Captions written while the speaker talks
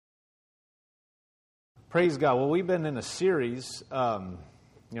Praise God. Well, we've been in a series,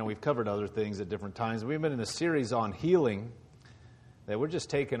 we've covered other things at different times. We've been in a series on healing that we're just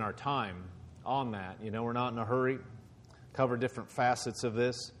taking our time on that. We're not in a hurry. Cover different facets of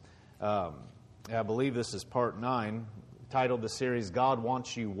this. I believe this is part 9, titled the series, God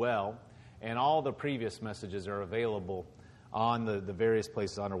Wants You Well. And all the previous messages are available on the various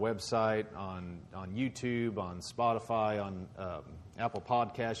places, on our website, on YouTube, on Spotify, on Apple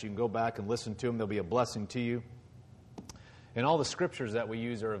Podcasts. You can go back and listen to them. They'll be a blessing to you. And all the scriptures that we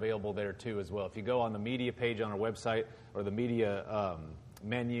use are available there too as well. If you go on the media page on our website or the media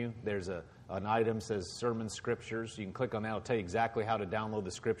menu, there's an item that says Sermon Scriptures. You can click on that. It'll tell you exactly how to download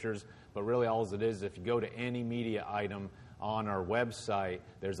the scriptures. But really all it is, if you go to any media item on our website,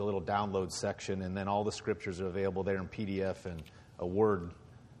 there's a little download section, and then all the scriptures are available there in PDF and a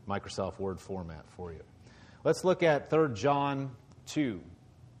Microsoft Word format for you. Let's look at 3 John 2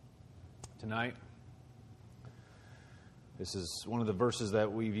 tonight. This is one of the verses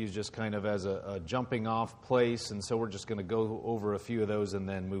that we've used just kind of as a jumping off place, and so we're just going to go over a few of those and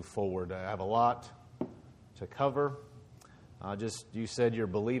then move forward. I have a lot to cover. You said you're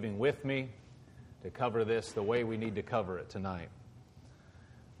believing with me to cover this the way we need to cover it tonight.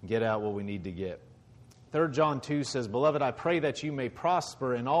 Get out what we need to get. 3 John 2 says, Beloved, I pray that you may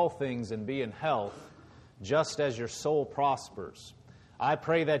prosper in all things and be in health, just as your soul prospers. I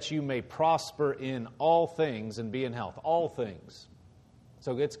pray that you may prosper in all things and be in health. All things.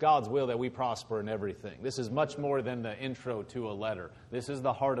 So it's God's will that we prosper in everything. This is much more than the intro to a letter. This is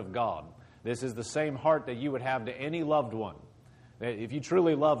the heart of God. This is the same heart that you would have to any loved one. If you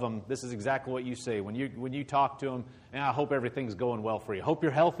truly love them, this is exactly what you say. When you talk to them, I hope everything's going well for you. Hope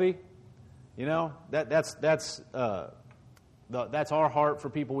you're healthy. That's our heart for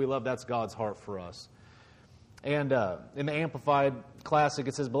people we love. That's God's heart for us. And in the Amplified Classic,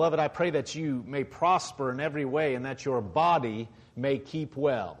 it says, Beloved, I pray that you may prosper in every way and that your body may keep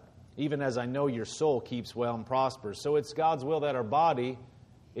well, even as I know your soul keeps well and prospers. So it's God's will that our body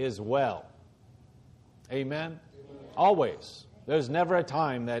is well. Amen? Always. There's never a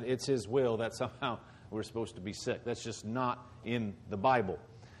time that it's His will that somehow we're supposed to be sick. That's just not in the Bible.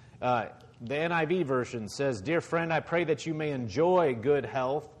 The NIV version says, Dear friend, I pray that you may enjoy good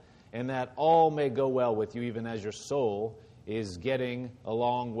health and that all may go well with you, even as your soul is getting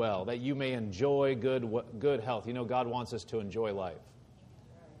along well. That you may enjoy good health. God wants us to enjoy life.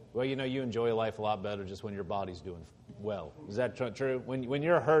 Well, you enjoy life a lot better just when your body's doing well. Is that true? When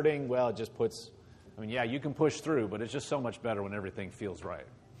you're hurting, well, it just puts... you can push through, but it's just so much better when everything feels right.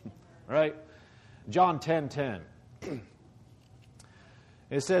 Right? John 10:10.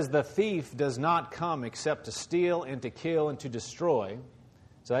 It says, The thief does not come except to steal and to kill and to destroy.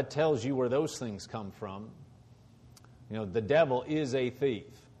 So that tells you where those things come from. The devil is a thief.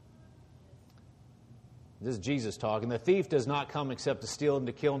 This is Jesus talking. The thief does not come except to steal and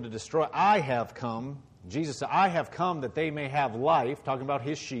to kill and to destroy. I have come, Jesus said, I have come that they may have life, talking about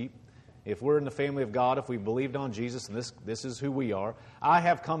His sheep. If we're in the family of God, if we've believed on Jesus, and this is who we are, I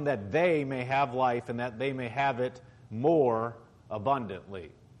have come that they may have life and that they may have it more abundantly.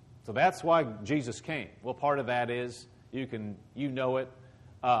 So that's why Jesus came. Well, part of that is,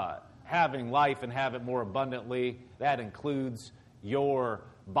 having life and have it more abundantly. That includes your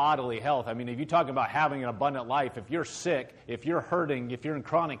bodily health. If you're talking about having an abundant life, if you're sick, if you're hurting, if you're in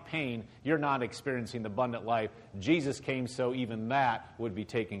chronic pain, you're not experiencing the abundant life. Jesus came so even that would be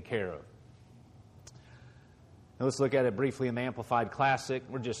taken care of. Now let's look at it briefly in the Amplified Classic.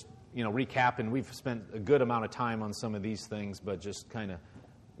 We're just, recapping. We've spent a good amount of time on some of these things, but just kind of,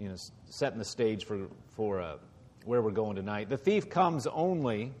 setting the stage for where we're going tonight. The thief comes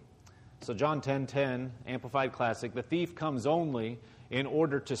only, so John 10:10, Amplified Classic, the thief comes only in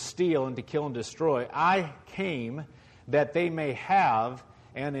order to steal and to kill and destroy. I came that they may have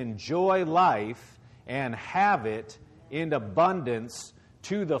and enjoy life and have it in abundance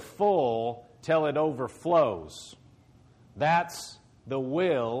to the full till it overflows. That's the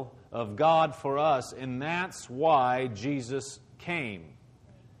will of God for us, and that's why Jesus came,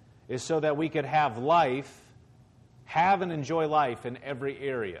 is so that we could have life, have and enjoy life in every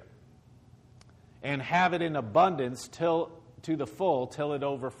area, and have it in abundance to the full till it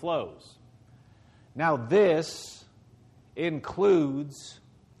overflows. Now this includes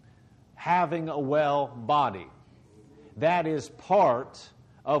having a well body. That is part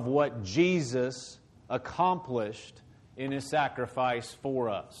of what Jesus accomplished in His sacrifice for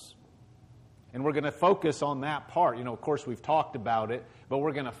us. And we're going to focus on that part. Of course we've talked about it, but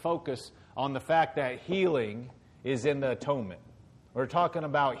we're going to focus on the fact that healing is in the atonement. We're talking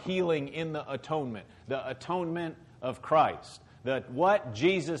about healing in the atonement of Christ. That what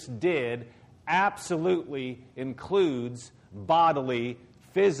Jesus did absolutely includes bodily,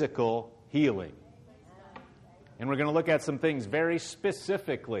 physical healing. And we're going to look at some things very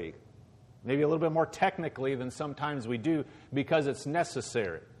specifically, maybe a little bit more technically than sometimes we do, because it's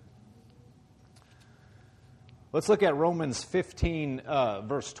necessary. Let's look at Romans 15,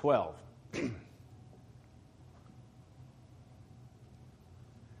 verse 12.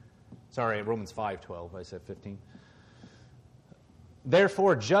 Sorry, Romans 5:12. I said 15.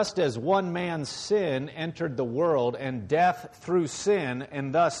 Therefore, just as one man's sin entered the world, and death through sin,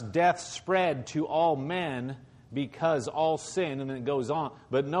 and thus death spread to all men because all sin, and then it goes on.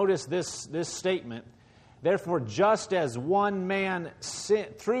 But notice this statement. Therefore, just as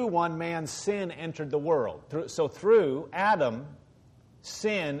through one man sin entered the world. So through Adam,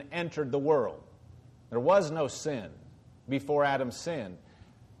 sin entered the world. There was no sin before Adam sinned.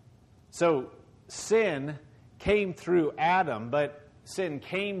 So sin came through Adam, but sin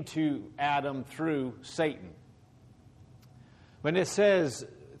came to Adam through Satan. When it says,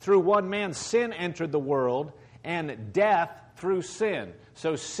 through one man sin entered the world, and death through sin.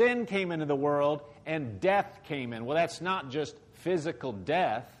 So sin came into the world, and death came in. Well, that's not just physical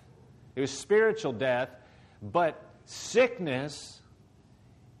death. It was spiritual death. But sickness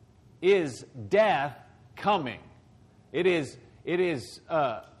is death coming. It is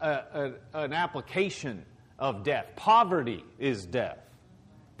an application of death. Poverty is death.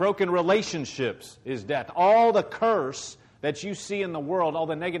 Broken relationships is death. All the curse that you see in the world, all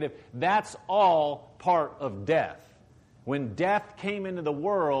the negative, that's all part of death. When death came into the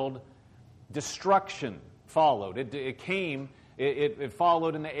world, destruction followed. It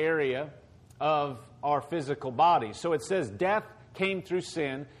followed in the area of our physical body. So it says death came through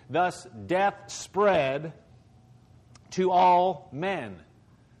sin, thus death spread to all men.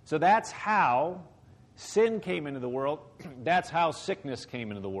 So that's how sin came into the world. That's how sickness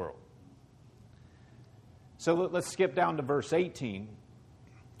came into the world. So let's skip down to verse 18.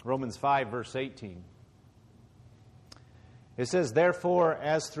 Romans 5, verse 18. It says, therefore,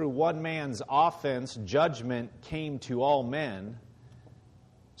 as through one man's offense, judgment came to all men.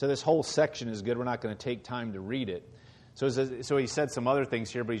 So this whole section is good. We're not going to take time to read it. So he said some other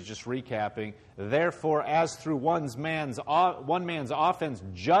things here, but he's just recapping. Therefore, as through one man's offense,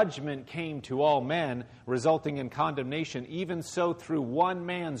 judgment came to all men, resulting in condemnation, even so through one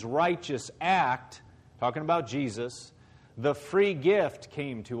man's righteous act, talking about Jesus, the free gift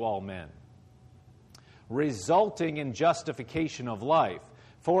came to all men, resulting in justification of life.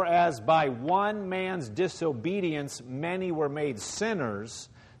 For as by one man's disobedience many were made sinners,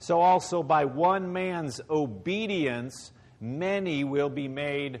 so also by one man's obedience many will be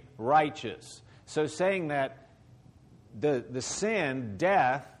made righteous. So saying that the sin,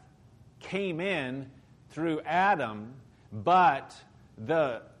 death, came in through Adam, but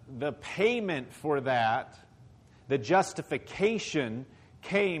the payment for that, the justification,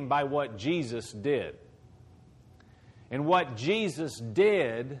 came by what Jesus did. And what Jesus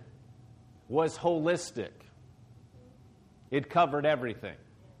did was holistic. It covered everything,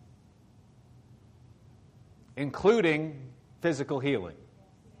 including physical healing.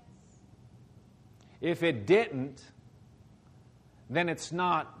 If it didn't, then it's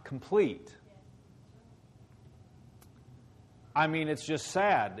not complete. I mean, it's just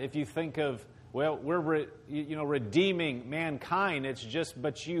sad. If you think of, well, we're redeeming mankind, it's just,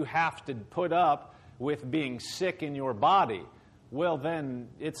 but you have to put up with being sick in your body. Well, then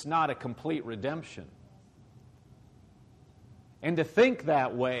it's not a complete redemption. And to think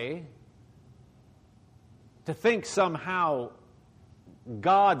that way, to think somehow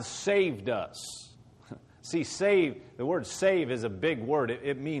God saved us. See, save, the word save is a big word.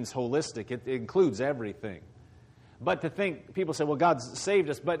 It means holistic. It includes everything. But to think, people say, well, God saved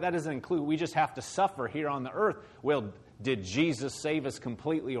us, but that doesn't include, we just have to suffer here on the earth. Well, did Jesus save us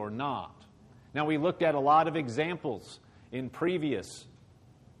completely or not? Now, we looked at a lot of examples in previous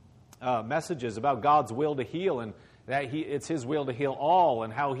messages about God's will to heal, and that it's His will to heal all,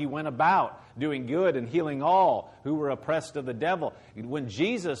 and how He went about doing good and healing all who were oppressed of the devil. When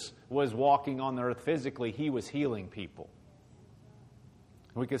Jesus was walking on the earth physically, He was healing people.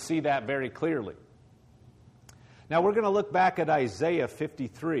 We can see that very clearly. Now we're going to look back at Isaiah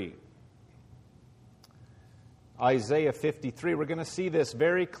 53. Isaiah 53, we're going to see this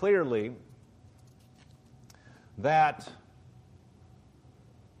very clearly, that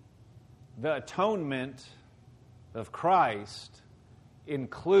the atonement of Christ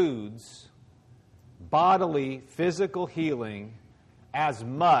includes bodily, physical healing as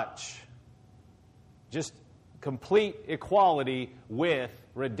much, just complete equality with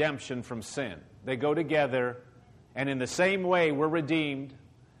redemption from sin. They go together, and in the same way we're redeemed,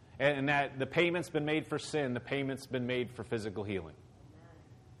 And that the payment's been made for sin, the payment's been made for physical healing.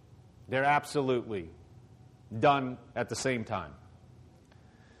 They're absolutely done at the same time.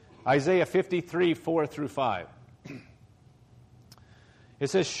 Isaiah 53, 4 through 5. It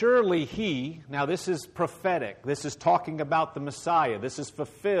says, surely he, now this is prophetic, this is talking about the Messiah, this is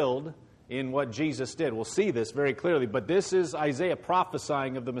fulfilled in what Jesus did. We'll see this very clearly, but this is Isaiah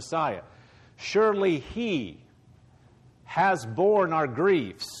prophesying of the Messiah. Surely he has borne our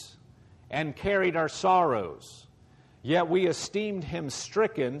griefs and carried our sorrows, yet we esteemed him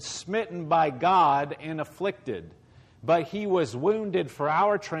stricken, smitten by God, and afflicted. But he was wounded for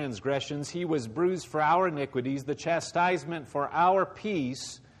our transgressions, he was bruised for our iniquities. The chastisement for our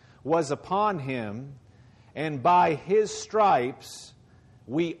peace was upon him, and by his stripes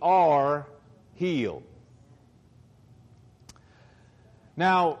we are healed.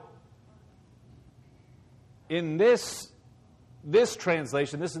 Now, in this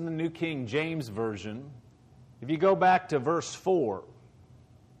translation, this is the New King James Version. If you go back to verse 4,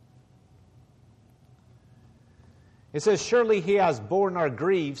 it says, surely he has borne our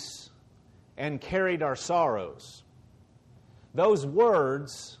griefs and carried our sorrows. Those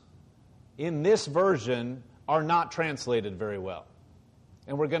words in this version are not translated very well.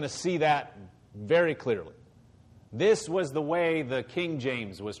 And we're going to see that very clearly. This was the way the King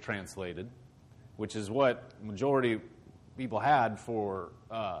James was translated, which is what the majority of people had for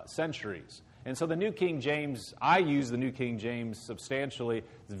centuries. And so the New King James, I use the New King James substantially.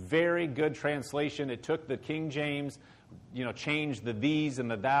 It's a very good translation. It took the King James, changed the these and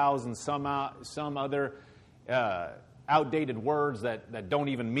the thous and some other outdated words that don't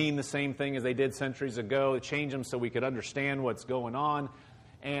even mean the same thing as they did centuries ago. It changed them so we could understand what's going on,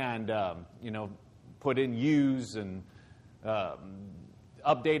 and put in use and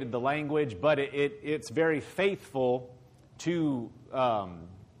updated the language. But it's very faithful to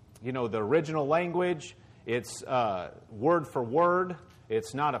the original language. It's word for word.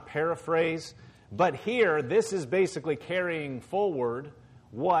 It's not a paraphrase. But here, this is basically carrying forward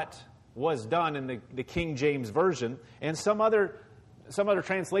what was done in the King James Version. And some other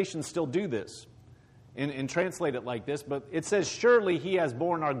translations still do this and translate it like this. But it says, surely he has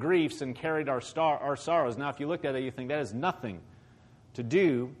borne our griefs and carried our sorrows. Now, if you look at it, you think that has nothing to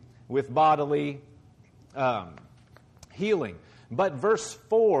do with bodily healing. But verse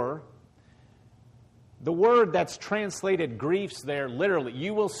 4, the word that's translated griefs there, literally,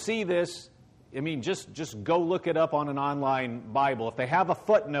 you will see this. I mean, just go look it up on an online Bible. If they have a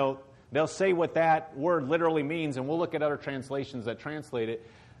footnote, they'll say what that word literally means, and we'll look at other translations that translate it.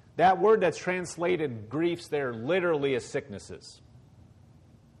 That word that's translated griefs there literally is sicknesses.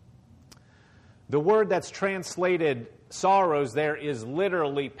 The word that's translated sorrows there is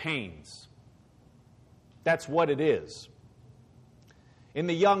literally pains. That's what it is. In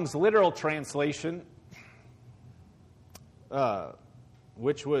the Young's literal translation,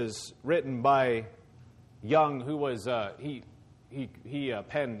 which was written by Young, who was he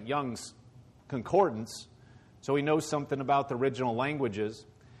penned Young's concordance, so he knows something about the original languages.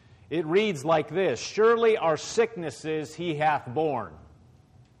 It reads like this: surely our sicknesses he hath borne,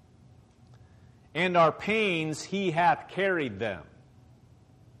 and our pains he hath carried them.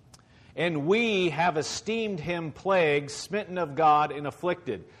 And we have esteemed him plagued, smitten of God, and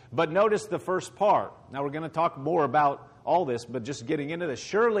afflicted. But notice the first part. Now we're going to talk more about all this, but just getting into this.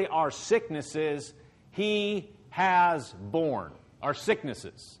 Surely our sicknesses he has borne. Our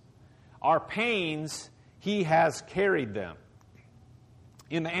sicknesses. Our pains he has carried them.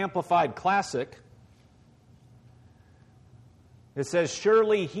 In the Amplified Classic, it says,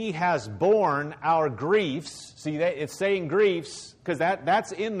 surely he has borne our griefs. See, it's saying griefs, because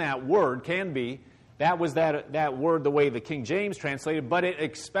that's in that word, can be. That was that word the way the King James translated, but it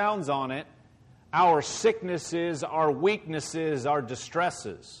expounds on it. Our sicknesses, our weaknesses, our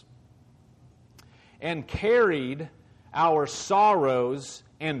distresses. And carried our sorrows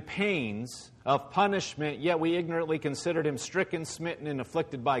and pains of punishment, yet we ignorantly considered him stricken, smitten, and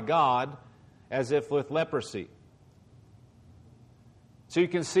afflicted by God, as if with leprosy. So you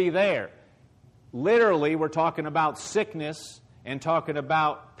can see there, literally we're talking about sickness and talking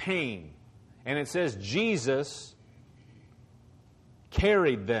about pain. And it says Jesus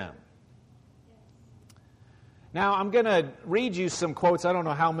carried them. Now I'm going to read you some quotes. I don't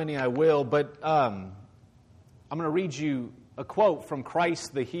know how many I will, but I'm going to read you a quote from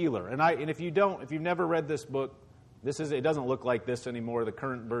Christ the Healer. And if you've never read this book, it doesn't look like this anymore. The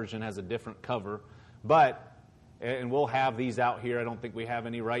current version has a different cover, and we'll have these out here. I don't think we have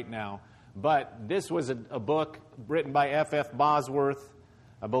any right now. But this was a book written by F.F. Bosworth.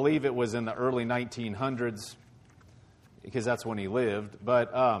 I believe it was in the early 1900s. because that's when he lived.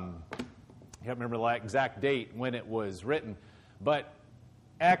 But I can't remember the exact date when it was written. But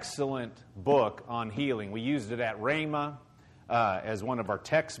excellent book on healing. We used it at Rhema as one of our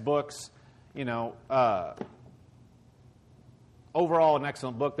textbooks. Overall, an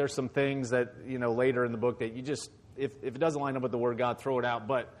excellent book. There's some things that, later in the book that you just, if it doesn't line up with the Word of God, throw it out.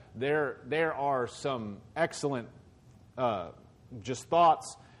 But there are some excellent just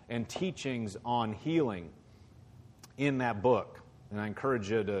thoughts and teachings on healing in that book. And I encourage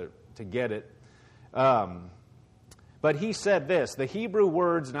you to get it. But he said this, the Hebrew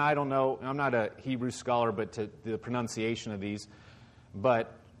words, and I don't know, I'm not a Hebrew scholar, but to the pronunciation of these,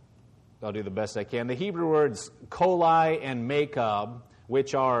 but I'll do the best I can. The Hebrew words kolai and makab,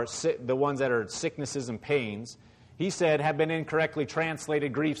 which are the ones that are sicknesses and pains, he said have been incorrectly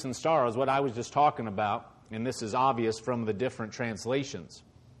translated griefs and sorrows, what I was just talking about, and this is obvious from the different translations.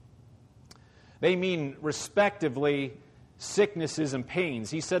 They mean, respectively, sicknesses and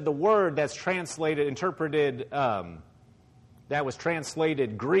pains. He said the word that's that was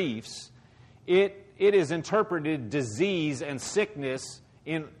translated griefs, it is interpreted disease and sickness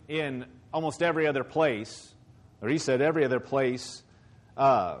in almost every other place, or he said every other place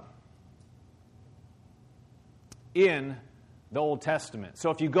in the Old Testament. So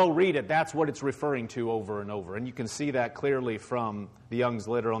if you go read it, that's what it's referring to over and over. And you can see that clearly from the Young's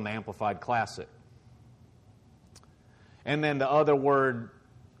Literal and the Amplified Classic. And then the other word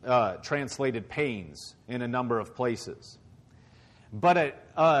translated pains in a number of places. But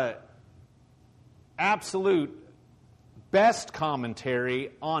an absolute best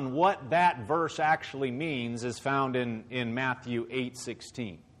commentary on what that verse actually means is found in Matthew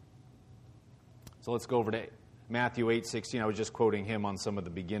 8:16. So let's go over to Matthew 8:16. I was just quoting him on some of the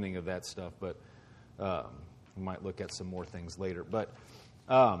beginning of that stuff, but we might look at some more things later. But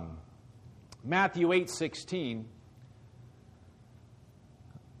Matthew 8:16,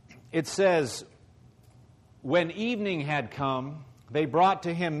 it says, when evening had come, they brought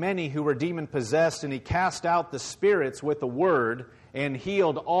to him many who were demon-possessed, and he cast out the spirits with a word and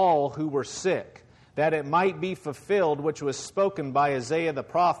healed all who were sick, that it might be fulfilled which was spoken by Isaiah the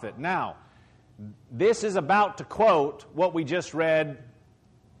prophet. Now, this is about to quote what we just read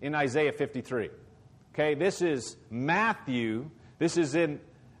in Isaiah 53. Okay, this is Matthew. This is in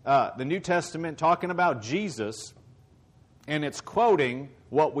the New Testament talking about Jesus, and it's quoting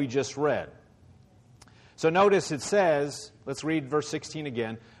what we just read. So notice it says, let's read verse 16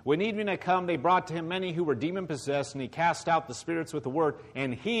 again. When evening had come, they brought to him many who were demon-possessed, and he cast out the spirits with the word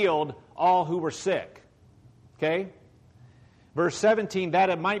and healed all who were sick. Okay? Verse 17,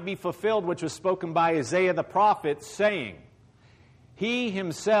 that it might be fulfilled which was spoken by Isaiah the prophet, saying, he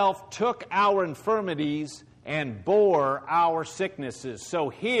himself took our infirmities and bore our sicknesses. So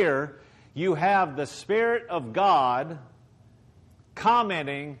here you have the Spirit of God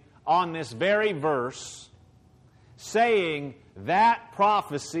commenting on this very verse, saying that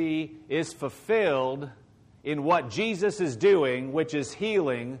prophecy is fulfilled in what Jesus is doing, which is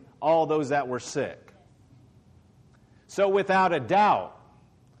healing all those that were sick. So without a doubt,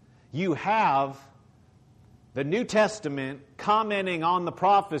 you have the New Testament commenting on the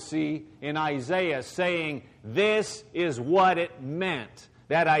prophecy in Isaiah, saying this is what it meant,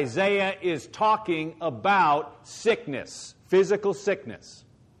 that Isaiah is talking about sickness, physical sickness.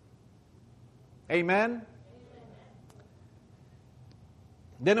 Amen?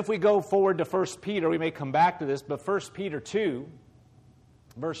 Then if we go forward to 1 Peter, we may come back to this, but 1 Peter 2,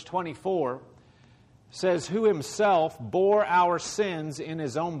 verse 24, says, who himself bore our sins in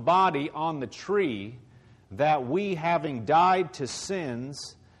his own body on the tree, that we, having died to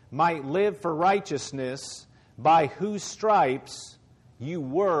sins, might live for righteousness, by whose stripes you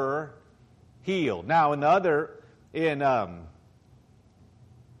were healed. Now,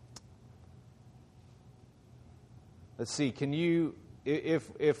 let's see, can you,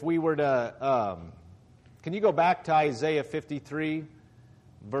 if we were to, can you go back to Isaiah 53,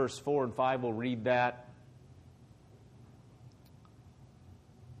 verse 4 and 5? We'll read that.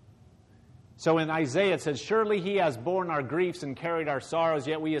 So in Isaiah it says, surely he has borne our griefs and carried our sorrows,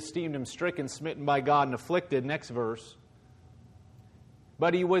 yet we esteemed him stricken, smitten by God, and afflicted. Next verse.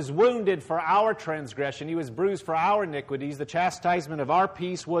 But he was wounded for our transgression, he was bruised for our iniquities, the chastisement of our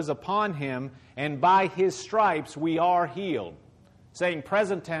peace was upon him, and by his stripes we are healed. Saying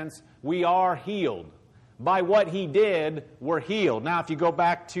present tense, we are healed. By what he did, we're healed. Now if you go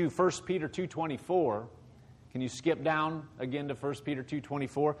back to 1 Peter 2:24, can you skip down again to 1 Peter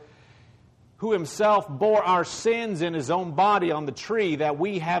 2:24? Who himself bore our sins in his own body on the tree, that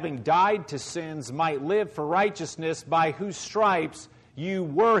we, having died to sins, might live for righteousness, by whose stripes you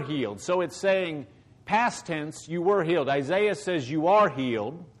were healed. So it's saying Past tense, you were healed. Isaiah says you are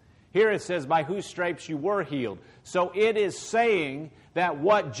healed. Here it says, by whose stripes you were healed. So it is saying that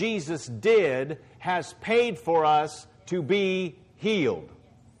what Jesus did has paid for us to be healed.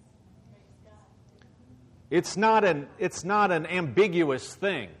 It's not an ambiguous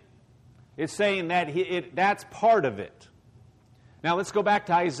thing. It's saying that that's part of it. Now let's go back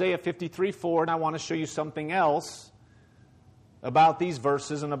to Isaiah 53:4, and I want to show you something else about these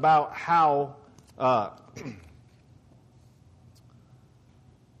verses and about how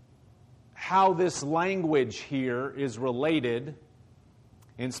how this language here is related,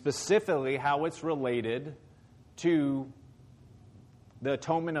 and specifically how it's related to the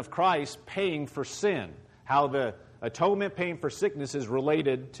atonement of Christ paying for sin. How the atonement paying for sickness is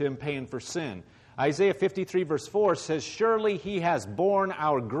related to Him paying for sin. Isaiah 53 verse 4 says, surely He has borne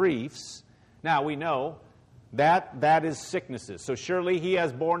our griefs. Now we know that is sicknesses. So surely He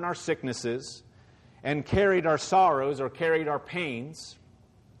has borne our sicknesses and carried our sorrows or carried our pains.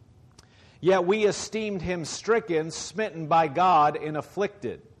 Yet we esteemed Him stricken, smitten by God, and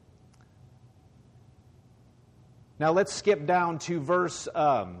afflicted. Now let's skip down to verse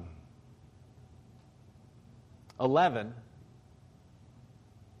 11.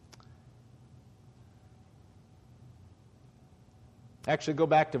 Actually, go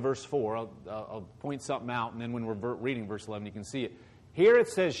back to verse 4. I'll point something out, and then when we're reading verse 11, you can see it. Here it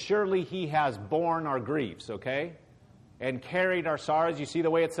says, surely He has borne our griefs, okay? And carried our sorrows. You see the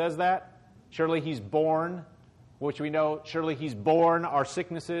way it says that? Surely He's borne, which we know, surely He's borne our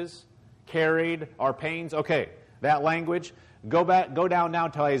sicknesses, carried our pains. Okay, that language. Go down now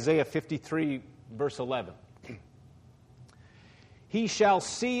to Isaiah 53, verse 11. He shall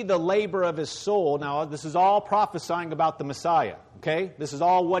see the labor of His soul. Now, this is all prophesying about the Messiah, okay? This is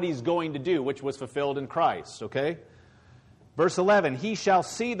all what He's going to do, which was fulfilled in Christ, okay? Verse 11, He shall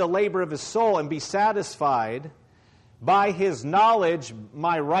see the labor of His soul and be satisfied. By His knowledge,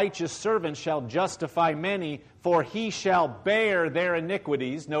 my righteous servant shall justify many, for He shall bear their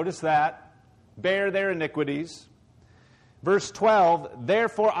iniquities. Notice that. Bear their iniquities. Verse 12,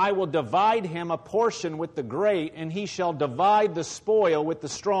 therefore I will divide him a portion with the great, and he shall divide the spoil with the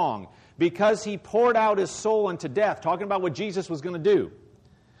strong, because he poured out his soul unto death. Talking about what Jesus was going to do.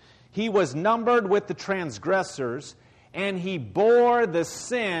 He was numbered with the transgressors, and He bore the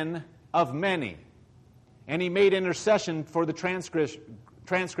sin of many. And He made intercession for the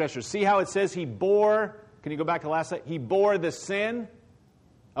transgressors. See how it says He bore, can you go back to the last slide? He bore the sin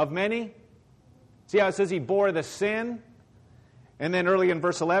of many. See how it says He bore the sin? And then early in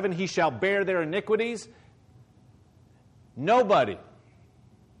verse 11, He shall bear their iniquities. Nobody,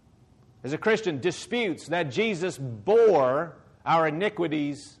 as a Christian, disputes that Jesus bore our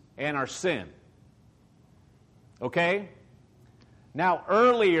iniquities and our sin. Okay? Now,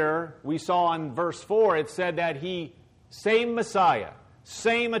 earlier, we saw in verse 4, it said that He, same Messiah,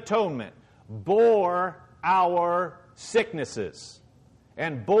 same atonement, bore our sicknesses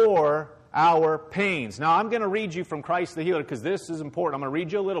and bore our pains. Now, I'm going to read you from Christ the Healer because this is important. I'm going to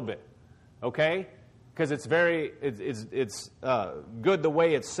read you a little bit, okay? Because it's good the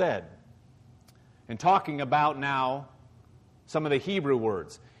way it's said. And talking about now some of the Hebrew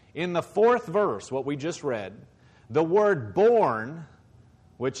words. In the 4th verse, what we just read, the word born,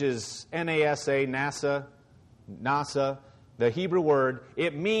 which is N-A-S-A, nasa, the Hebrew word,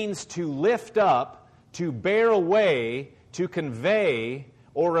 it means to lift up, to bear away, to convey,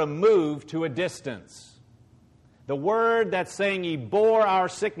 or remove to a distance. The word that's saying He bore our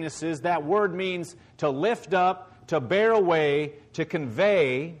sicknesses, that word means to lift up, to bear away, to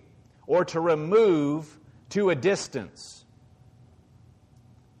convey, or to remove to a distance.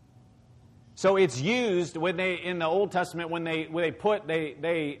 So it's used when they in the Old Testament when they put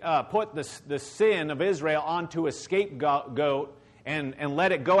the sin of Israel onto a scapegoat and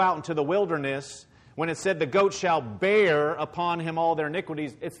let it go out into the wilderness. When it said the goat shall bear upon him all their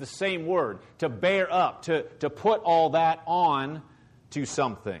iniquities, it's the same word, to bear up, to put all that on to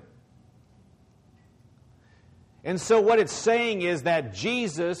something. And so what it's saying is that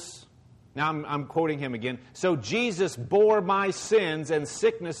Jesus, now I'm quoting Him again, so Jesus bore my sins and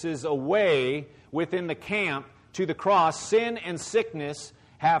sicknesses away within the camp to the cross. Sin and sickness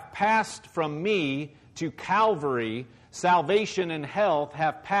have passed from me to Calvary. Salvation and health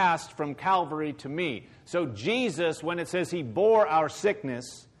have passed from Calvary to me. So Jesus, when it says He bore our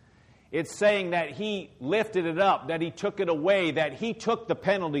sickness, it's saying that He lifted it up, that He took it away, that He took the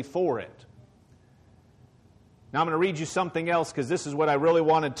penalty for it. Now I'm going to read you something else because this is what I really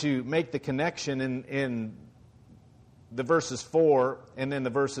wanted to make the connection in the verses 4 and then the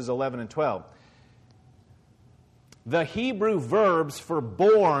verses 11 and 12. The Hebrew verbs for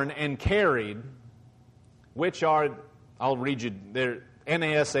born and carried which are, I'll read you, they're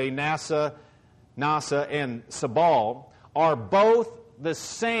NASA, and Sabal, are both the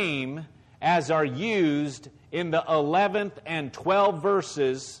same as are used in the 11th and 12th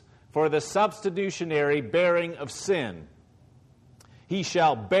verses for the substitutionary bearing of sin. He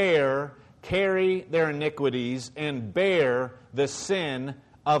shall carry their iniquities, and bear the sin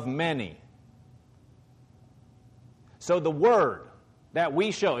of many. So the word that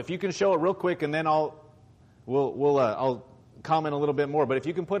we show, if you can show it real quick, and then I'll comment a little bit more. But if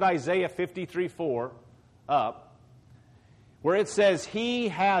you can put Isaiah 53:4 up, where it says, He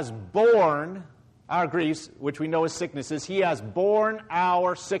has borne our griefs, which we know as sicknesses. He has borne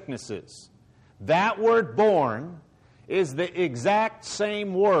our sicknesses. That word borne is the exact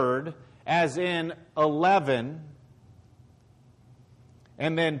same word as in 11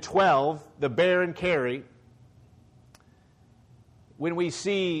 and then 12, the bear and carry. When we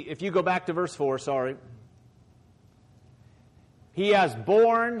see, if you go back to verse 4, He has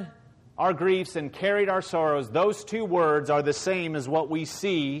borne our griefs and carried our sorrows. Those two words are the same as what we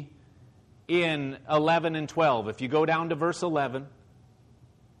see in 11 and 12. If you go down to verse 11,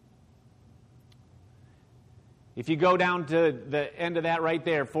 if you go down to the end of that right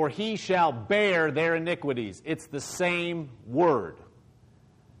there, for He shall bear their iniquities. It's the same word.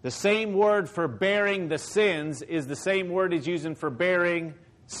 The same word for bearing the sins is the same word He's using for bearing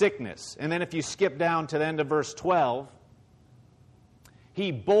sickness. And then if you skip down to the end of verse 12,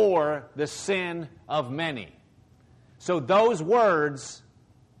 He bore the sin of many. So those words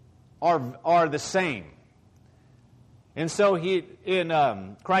are the same. And so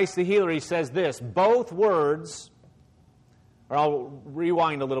in Christ the Healer, he says this, both words, or I'll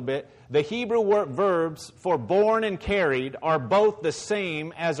rewind a little bit, the Hebrew verbs for born and carried are both the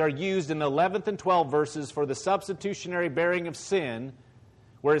same as are used in the 11th and 12th verses for the substitutionary bearing of sin,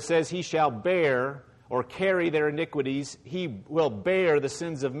 where it says, He shall bear or carry their iniquities, He will bear the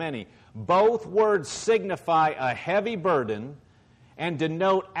sins of many. Both words signify a heavy burden and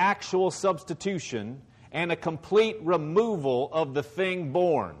denote actual substitution and a complete removal of the thing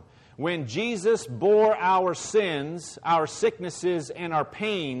borne. When Jesus bore our sins, our sicknesses, and our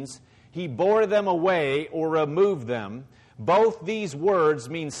pains, He bore them away or removed them. Both these words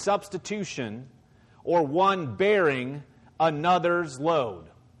mean substitution or one bearing another's load.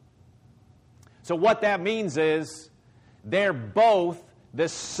 So what that means is they're both the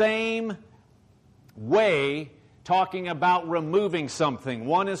same way talking about removing something.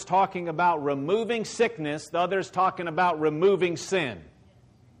 One is talking about removing sickness, the other is talking about removing sin.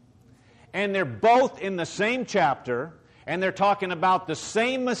 And they're both in the same chapter, and they're talking about the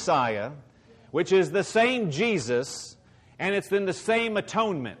same Messiah, which is the same Jesus, and it's in the same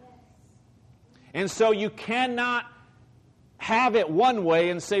atonement. And so you cannot have it one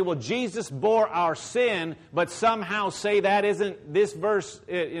way and say, well, Jesus bore our sin, but somehow say that isn't, this verse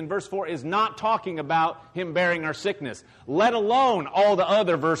in verse 4 is not talking about Him bearing our sickness, let alone all the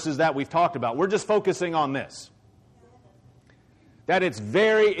other verses that we've talked about. We're just focusing on this. That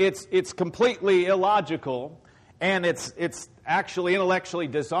it's completely illogical, and it's actually intellectually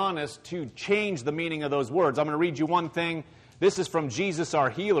dishonest to change the meaning of those words. I'm going to read you one thing. This is from Jesus our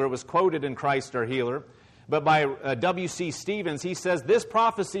Healer. It was quoted in Christ our Healer. But by W.C. Stevens, he says, this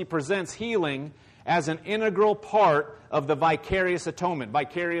prophecy presents healing as an integral part of the vicarious atonement.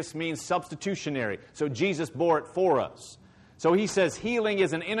 Vicarious means substitutionary. So Jesus bore it for us. So he says healing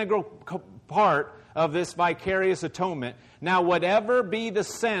is an integral part of this vicarious atonement. Now, whatever be the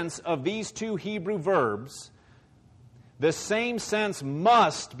sense of these two Hebrew verbs, the same sense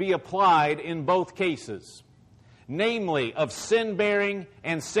must be applied in both cases, namely of sin-bearing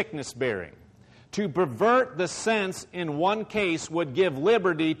and sickness-bearing. To pervert the sense in one case would give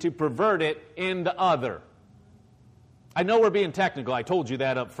liberty to pervert it in the other. I know we're being technical, I told you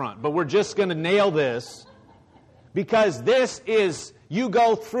that up front, but we're just going to nail this, because this is, you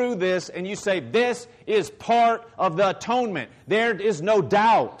go through this and you say, this is part of the atonement. There is no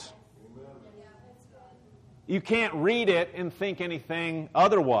doubt. You can't read it and think anything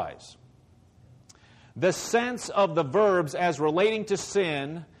otherwise. The sense of the verbs as relating to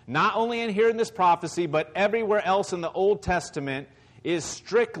sin, not only in here in this prophecy, but everywhere else in the Old Testament, is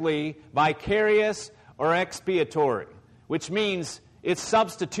strictly vicarious or expiatory, which means it's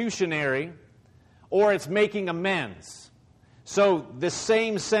substitutionary or it's making amends. So the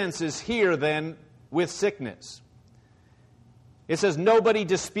same sense is here then with sickness. It says nobody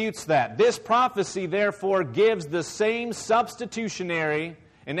disputes that. This prophecy therefore gives the same substitutionary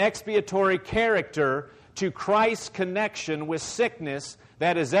and expiatory character to Christ's connection with sickness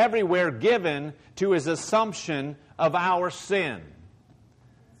that is everywhere given to His assumption of our sin.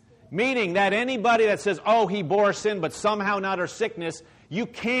 Meaning that anybody that says, oh, he bore our sin, but somehow not our sickness, you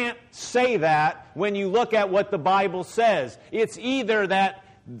can't say that when you look at what the Bible says. It's either that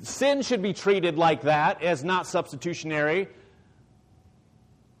sin should be treated like that, as not substitutionary,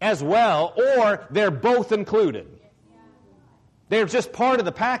 as well, or they're both included. They're just part of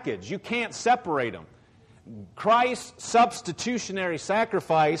the package. You can't separate them. Christ's substitutionary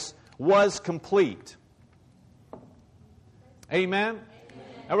sacrifice was complete. Amen?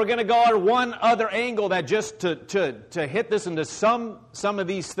 And we're going to go on one other angle that just to hit this and to sum some of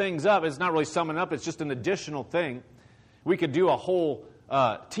these things up. It's not really summing up, it's just an additional thing. We could do a whole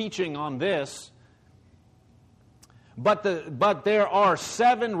teaching on this. But there are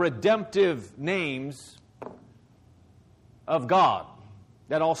 7 redemptive names of God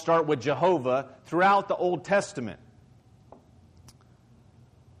that all start with Jehovah throughout the Old Testament.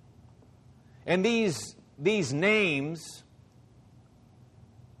 And these names,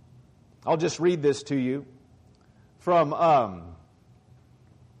 I'll just read this to you from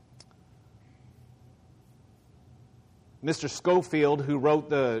Mr. Scofield,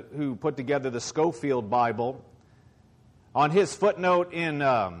 who put together the Scofield Bible. On his footnote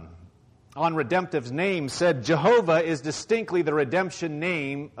on redemptive names, said Jehovah is distinctly the redemption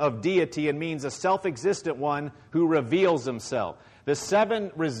name of deity and means a self-existent one who reveals himself. The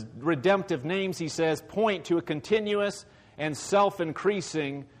 7 redemptive names, he says, point to a continuous and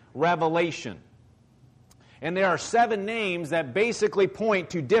self-increasing revelation. And there are 7 names that basically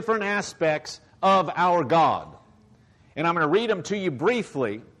point to different aspects of our God. And I'm going to read them to you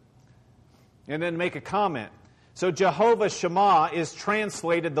briefly and then make a comment. So Jehovah Shammah is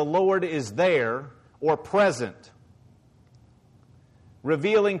translated, the Lord is there, or present,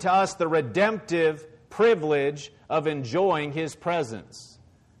 revealing to us the redemptive privilege of enjoying His presence.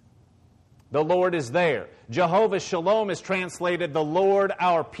 The Lord is there. Jehovah Shalom is translated, the Lord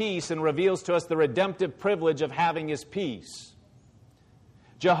our peace, and reveals to us the redemptive privilege of having His peace.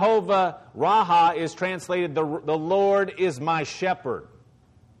 Jehovah Raha is translated, the Lord is my shepherd,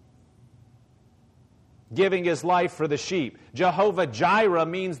 giving His life for the sheep. Jehovah Jireh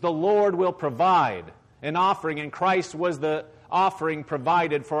means the Lord will provide an offering, and Christ was the offering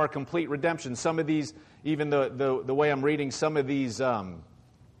provided for our complete redemption. Some of these, even the way I'm reading some of these,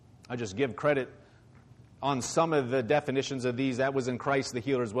 I just give credit on some of the definitions of these. That was in Christ the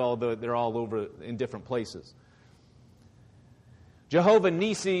healer as well, though they're all over in different places. Jehovah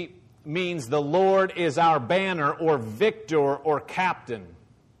Nisi means the Lord is our banner, or victor, or captain.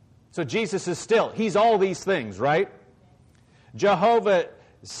 So Jesus is still, He's all these things, right? Jehovah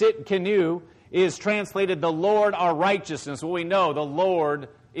Sitkenu is translated, the Lord our righteousness. Well, we know the Lord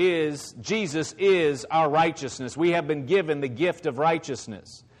is, Jesus is our righteousness. We have been given the gift of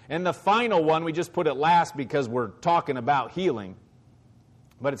righteousness. And the final one, we just put it last because we're talking about healing.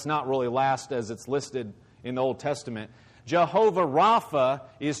 But it's not really last as it's listed in the Old Testament. Jehovah Rapha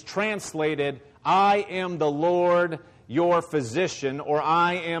is translated, I am the Lord your physician, or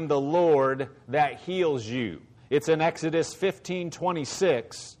I am the Lord that heals you. It's in Exodus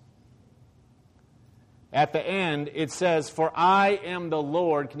 15:26. At the end, it says, for I am the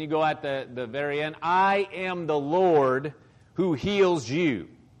Lord. Can you go at the very end? I am the Lord who heals you.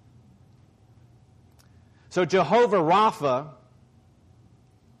 So Jehovah Rapha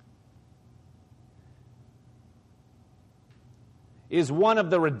is one of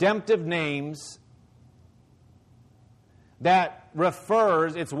the redemptive names that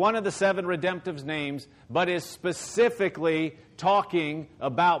refers, it's one of the 7 redemptive names, but is specifically talking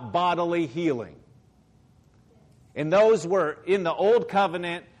about bodily healing. And those were, in the Old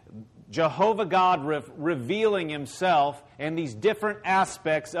Covenant, Jehovah God revealing Himself and these different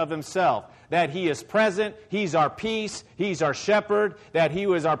aspects of Himself. That He is present, He's our peace, He's our shepherd, that He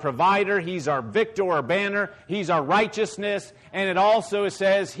was our provider, He's our victor or banner, He's our righteousness, and it also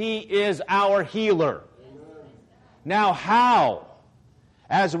says He is our healer. Now how,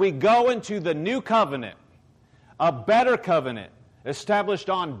 as we go into the new covenant, a better covenant, established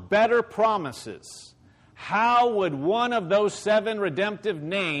on better promises, how would one of those 7 redemptive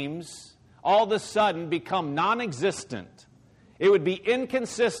names all of a sudden become non-existent? It would be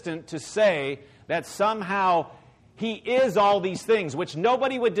inconsistent to say that somehow He is all these things, which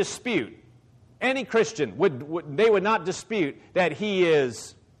nobody would dispute. Any Christian they would not dispute that He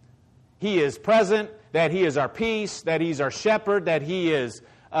is present, that He is our peace, that He's our shepherd, that He is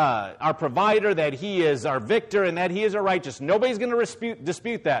our provider, that He is our victor, and that He is our righteous. Nobody's going to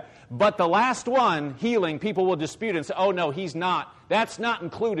dispute that. But the last one, healing, people will dispute and say, oh no, He's not. That's not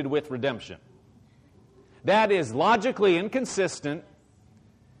included with redemption. That is logically inconsistent,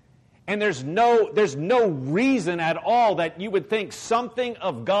 And there's no reason at all that you would think something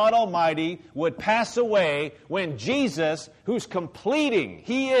of God Almighty would pass away when Jesus, who's completing,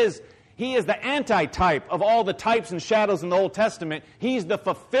 He is the antitype of all the types and shadows in the Old Testament. He's the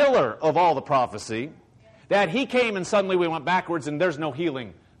fulfiller of all the prophecy. That He came and suddenly we went backwards and there's no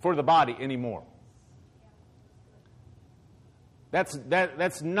healing for the body anymore. That's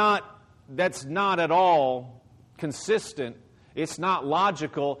not at all consistent. It's not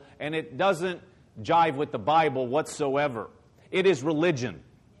logical, and it doesn't jive with the Bible whatsoever. It is religion.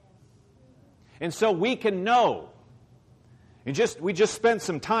 And so we can know. We just spent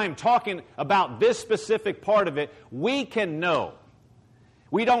some time talking about this specific part of it. We can know.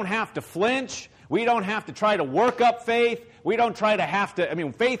 We don't have to flinch. We don't have to try to work up faith. We don't try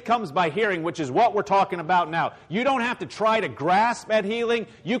to faith comes by hearing, which is what we're talking about now. You don't have to try to grasp at healing.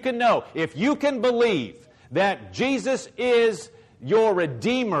 You can know. If you can believe that Jesus is your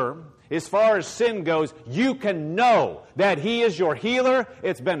Redeemer, as far as sin goes, you can know that He is your healer.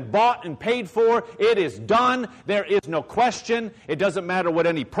 It's been bought and paid for. It is done. There is no question. It doesn't matter what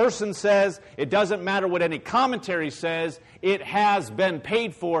any person says. It doesn't matter what any commentary says. It has been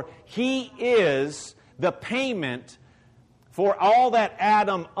paid for. He is the payment for all that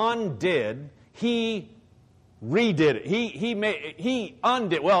Adam undid. He redid it. He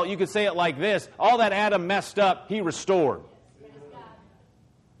undid. Well, you could say it like this. All that Adam messed up, He restored.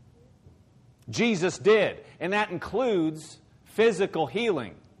 Jesus did. And that includes physical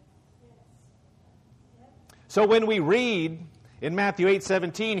healing. So when we read in Matthew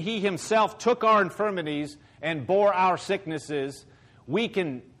 8:17, He Himself took our infirmities and bore our sicknesses, we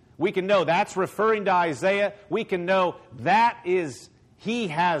can know that's referring to Isaiah. We can know that is He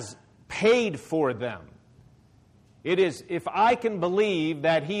has paid for them. It is, if I can believe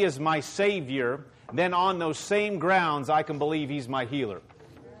that He is my Savior, then on those same grounds I can believe He's my healer.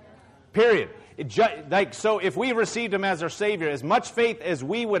 Period. So if we received Him as our Savior, as much faith as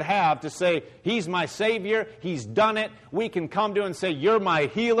we would have to say, He's my Savior, He's done it, we can come to Him and say, You're my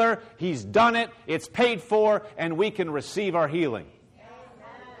healer, He's done it, it's paid for, and we can receive our healing.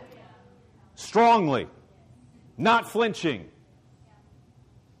 Strongly. Not flinching.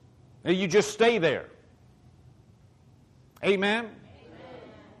 And you just stay there. Amen?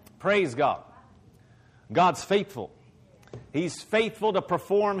 Praise God. God's faithful. He's faithful to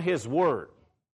perform His word.